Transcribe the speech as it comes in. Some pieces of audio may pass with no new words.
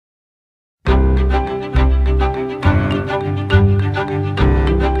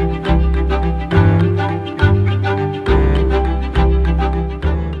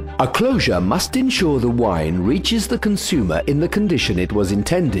A closure must ensure the wine reaches the consumer in the condition it was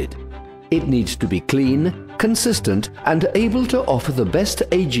intended. It needs to be clean, consistent, and able to offer the best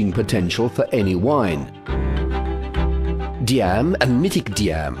aging potential for any wine. Diam and Mythic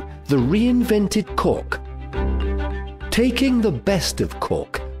Diam, the reinvented cork. Taking the best of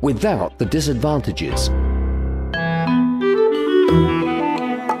cork without the disadvantages.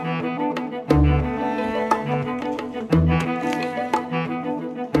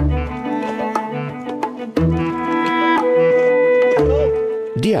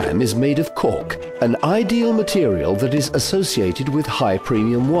 Diam is made of cork, an ideal material that is associated with high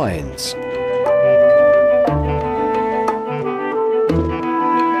premium wines.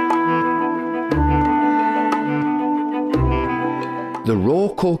 The raw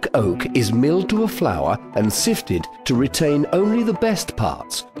cork oak is milled to a flour and sifted to retain only the best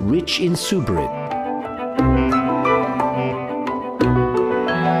parts, rich in suberin.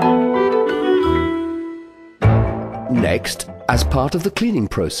 Next, as part of the cleaning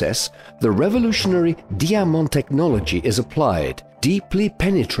process, the revolutionary Diam technology is applied, deeply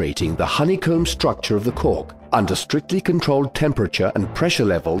penetrating the honeycomb structure of the cork. Under strictly controlled temperature and pressure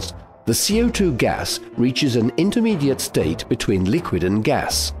levels, the CO2 gas reaches an intermediate state between liquid and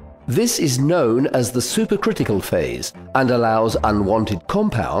gas. This is known as the supercritical phase and allows unwanted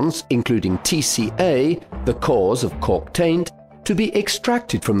compounds, including TCA, the cause of cork taint, to be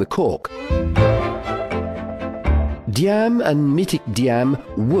extracted from the cork. Diam and Mythic Diam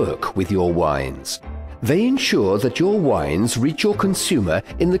work with your wines. They ensure that your wines reach your consumer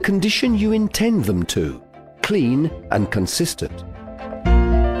in the condition you intend them to, clean and consistent.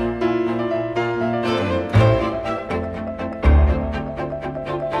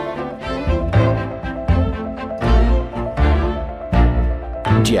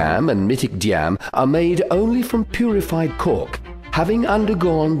 Diam and Mythic Diam are made only from purified cork, having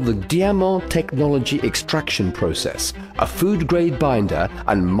undergone the Diam technology extraction process, a food-grade binder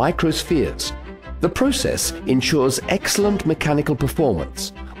and microspheres. The process ensures excellent mechanical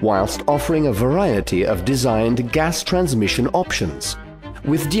performance, whilst offering a variety of designed gas transmission options.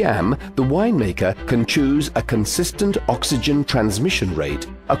 With Diam, the winemaker can choose a consistent oxygen transmission rate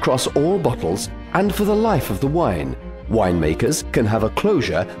across all bottles and for the life of the wine. Winemakers can have a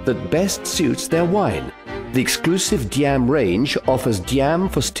closure that best suits their wine. The exclusive Diam range offers Diam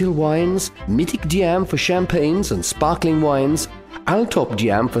for still wines, Mythic Diam for champagnes and sparkling wines, Altop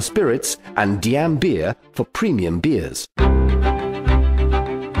Diam for spirits, and Diam beer for premium beers.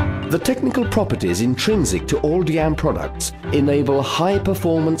 The technical properties intrinsic to all Diam products enable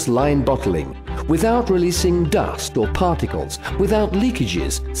high-performance line bottling without releasing dust or particles, without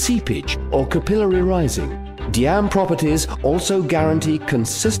leakages, seepage, or capillary rising. Diam properties also guarantee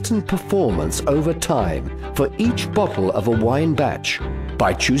consistent performance over time for each bottle of a wine batch.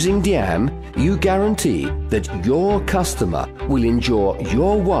 By choosing Diam, you guarantee that your customer will enjoy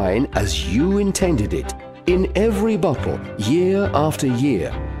your wine as you intended it, in every bottle, year after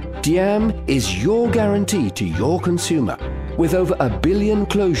year. Diam is your guarantee to your consumer. With over 1 billion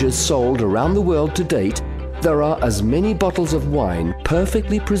closures sold around the world to date, there are as many bottles of wine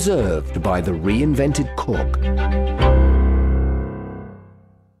perfectly preserved by the reinvented cork.